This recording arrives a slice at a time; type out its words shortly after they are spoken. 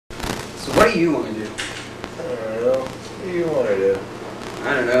So what do you want to do? I don't know. What do you want to do?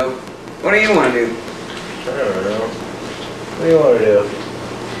 I don't know. What do you want to do? I don't know. What do you want to do?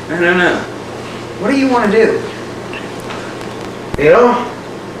 I don't know. What do you want to do? You know?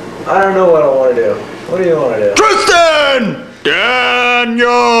 I don't know what I want to do. What do you want to do? Tristan!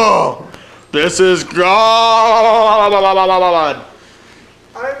 Daniel! This is God! I'm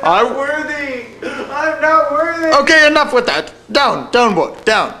not worthy! I'm not worthy! Okay, enough with that. Down, boy,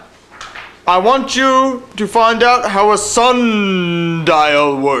 down. I want you to find out how a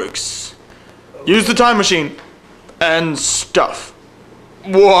sundial works. Use the time machine and stuff.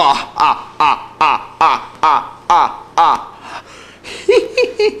 Wah, ah, ah, ah, ah, ah, ah, ah.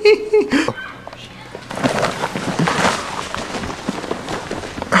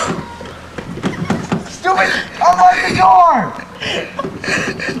 Stupid! Unlock the door!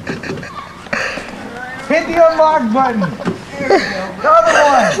 Hit the unlock button! The other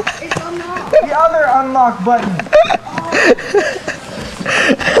one! It's unlocked. The other unlock button!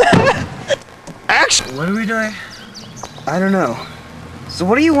 Actually, What are we doing? I don't know. So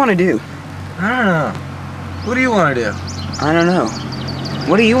what do you want to do? I don't know. What do you want to do? I don't know.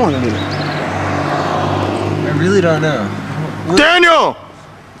 What do you want to do? I really don't know. Daniel!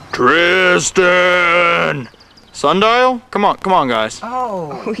 Tristan! Sundial? Come on, guys.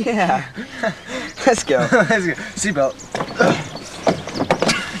 Oh! Oh yeah. Let's go. Let's go. Seatbelt.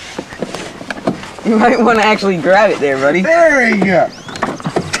 You might want to actually grab it there, buddy. There we go!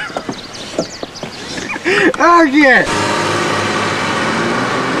 Oh yeah!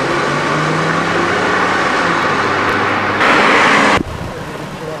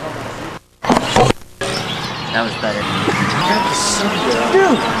 That was better.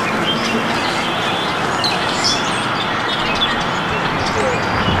 Dude!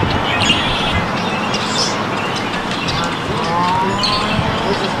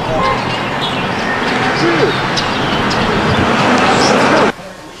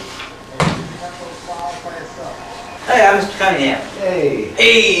 Hey, I'm Mr. Cunningham. Hey.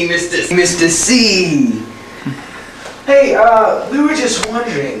 Hey, Mr. C. Hey, we were just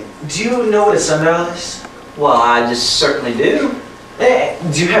wondering, do you know what a sundial is? Well, I just certainly do. Hey,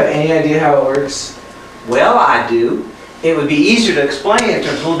 do you have any idea how it works? Well, I do. It would be easier to explain if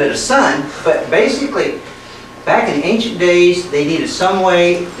there's a little bit of sun, but basically, back in ancient days, they needed some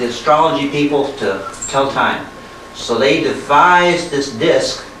way, the astrology people, to tell time. So they devised this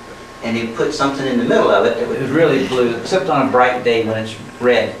disc, and they put something in the middle of it that was really blue, except on a bright day when it's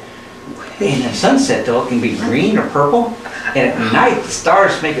red. In the sunset, though, it can be green or purple, and at night, the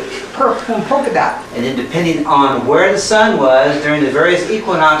stars make it purple and polka dot. And then depending on where the sun was during the various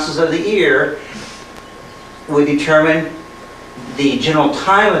equinoxes of the year, would determine the general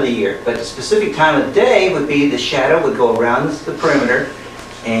time of the year. But the specific time of the day would be the shadow would go around the perimeter,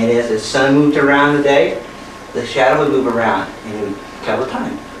 and as the sun moved around the day, the shadow would move around, and it would tell the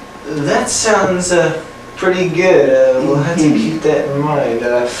time. That sounds pretty good. We'll have to keep that in mind.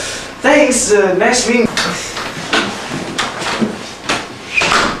 Thanks. Nice meeting.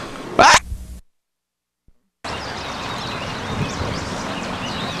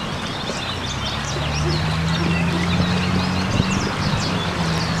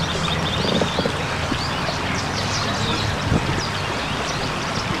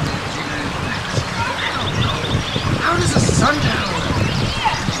 How does a sundial work?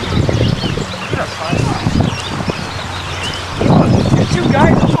 You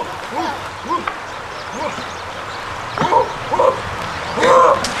guys.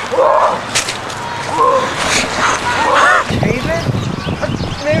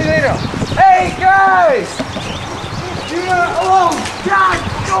 Maybe they know. Hey guys! Do not. Oh God!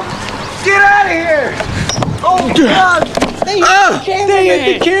 Get out of here! Oh God! Dang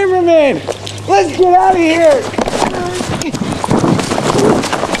it, the cameraman! Let's get out of here!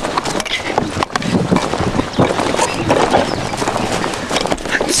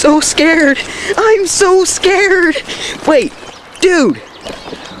 So scared. I'm so scared. Wait, dude.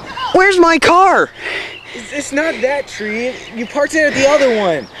 Where's my car? It's not that tree. You parked it at the other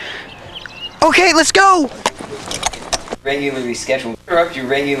one. Okay, let's go. Regularly scheduled. Interrupt your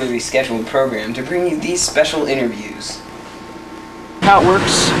regularly scheduled program to bring you these special interviews. How it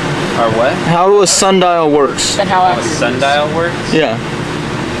works? Or what? How a sundial works? And how How a sundial works? Yeah.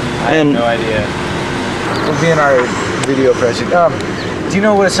 I have no idea. We'll be in our video project. Do you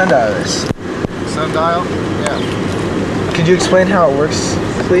know what a sundial is? Sundial? Yeah. Could you explain how it works,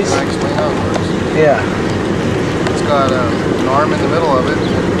 please? Can I explain how it works? Yeah. It's got an arm in the middle of it.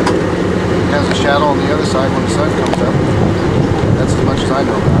 It has a shadow on the other side when the sun comes up. That's as much as I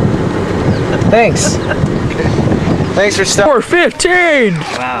know about it. Thanks. Thanks for stopping. 4:15.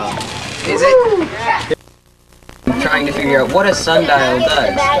 Wow. Is it? I'm trying to figure out what a sundial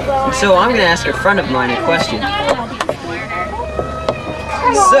does. And so I'm going to ask a friend of mine a question.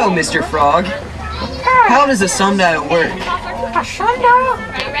 So, Mr. Frog, how does a sundial work? A sundial?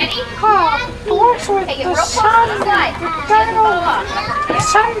 Works with the sun.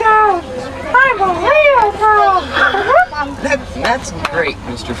 Sundial. I'm a real frog. That's great,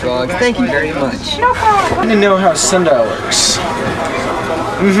 Mr. Frog. Thank you very much. No problem. I need to know how a sundial works.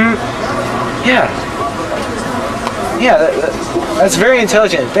 Yeah. Yeah, that's very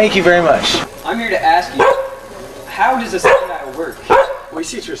intelligent. Thank you very much. I'm here to ask you, how does a sundial work? Well, you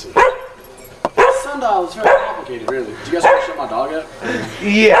see, Tristan, sundial is very complicated, really. Do you guys want to show my dog yet?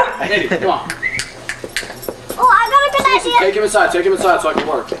 Yeah. Eddie, come on. Oh, I got a good idea. Take him inside so I can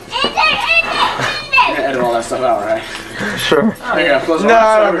work. You're gonna edit all that stuff out, right? Sure. There you go. Close No,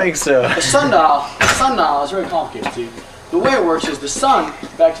 I don't think so. A sundial is very complicated, see. The way it works is the sun,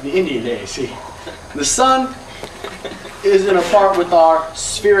 back to the Indian days, see. The sun is in a part with our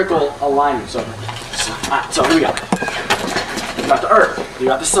spherical alignment. So here we go. You got the earth, you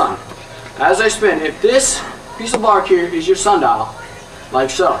got the sun. As they spin, if this piece of bark here is your sundial, like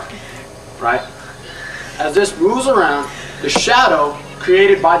so, right? As this moves around, the shadow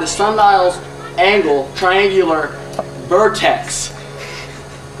created by the sundial's angle, triangular vertex,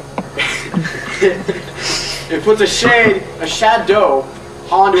 it puts a shadow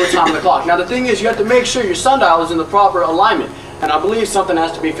onto a time of the clock. Now the thing is, you have to make sure your sundial is in the proper alignment. And I believe something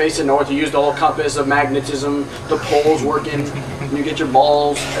has to be facing north. You use the whole compass of magnetism, the poles working, and you get your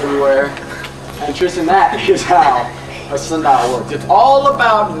balls everywhere. And Tristan, that is how a sundial works. It's all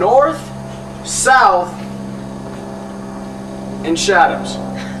about north, south, and shadows.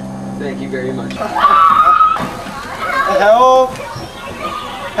 Thank you very much. Help!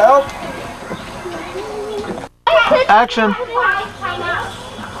 Help! Action!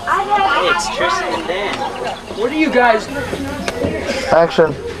 It's Tristan and Dan. What are you guys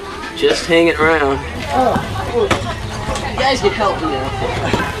Action. just hanging around? You guys can help me out.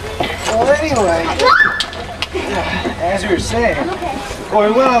 Well, anyway, as we were saying, well,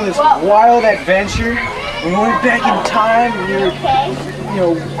 we went on this wild adventure. We went back in time. And we were,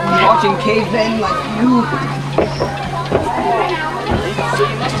 Watching cavemen like you. So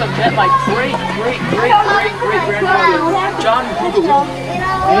you must have met my great-great-great-great-great-grandfather, John Boogaloo.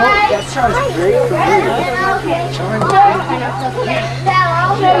 that sounds great for me.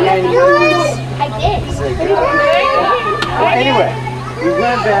 Anyway, we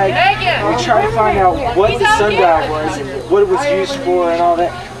went back and we tried to find out what the sundial was and what it was used for and all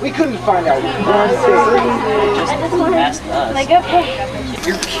that. We couldn't find out one thing. Asked us.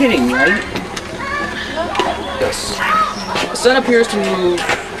 You're kidding, right? Yes. The sun appears to move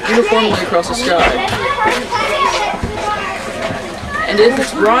uniformly across the sky. And if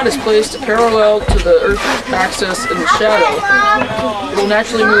its rod is placed parallel to the Earth's axis in the shadow, it will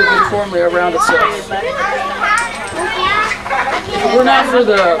naturally move uniformly around itself. If it were not for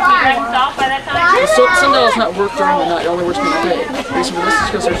the sundial does not work during the night, it only works during the day. The reason for this is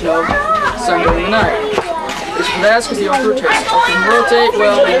because there's no sun during the night. The reason for that is because the Earth rotates. If it rotate,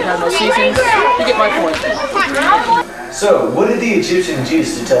 well, they have no seasons. You get my point. So, what did the Egyptians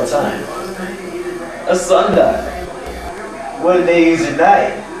use to tell time? A sundial. What did they use at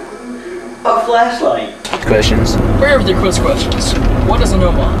night? A flashlight. Questions? Where are your quiz questions? What does a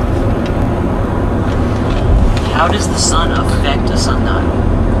noma? How does the sun affect a sundial?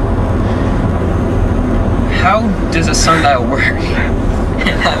 How does a sundial work?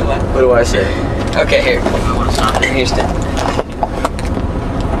 What do I say? Okay, here. I want to stop it. Houston.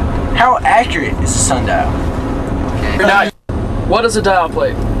 How accurate is a sundial? Okay. What is a dial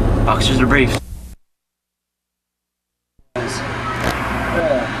plate? Boxers are briefs.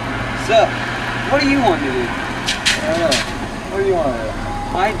 So, what do you want to do? I don't know. What do you want to do?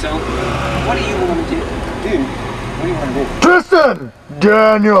 I don't. What do you want to do? Dude, what do you want to do? Tristan!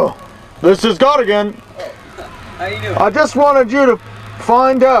 Daniel! This is God again. How you doing? I just wanted you to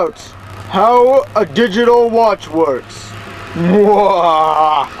find out how a digital watch works. What is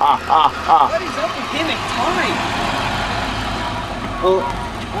up with him and time? Well,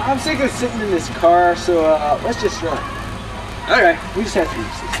 I'm sick of sitting in this car, so let's just run. Alright. We just have to use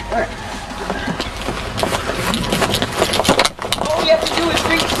this. Alright.